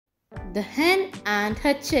The Hen and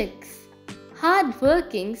Her Chicks.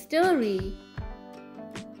 Hard-working story.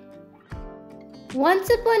 Once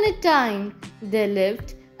upon a time, there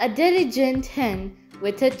lived a diligent hen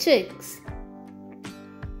with her chicks.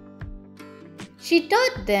 She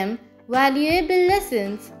taught them valuable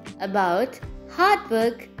lessons about hard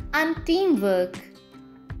work and teamwork.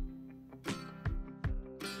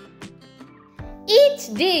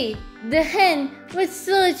 Each day, the hen would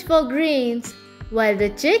search for grains, while the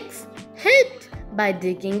chicks helped by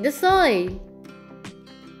digging the soil.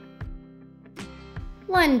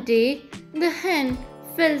 One day, the hen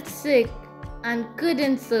felt sick and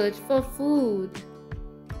couldn't search for food.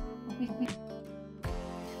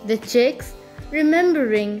 The chicks,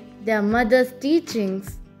 remembering their mother's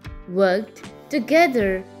teachings, worked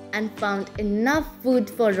together and found enough food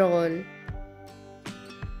for all.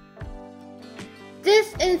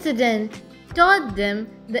 This incident taught them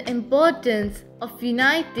the importance of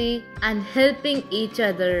unity and helping each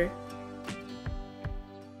other.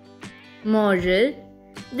 Moral: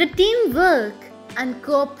 the teamwork and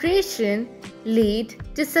cooperation lead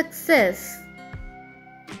to success.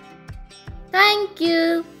 Thank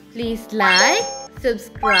you. Please like,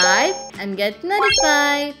 subscribe and get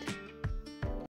notified.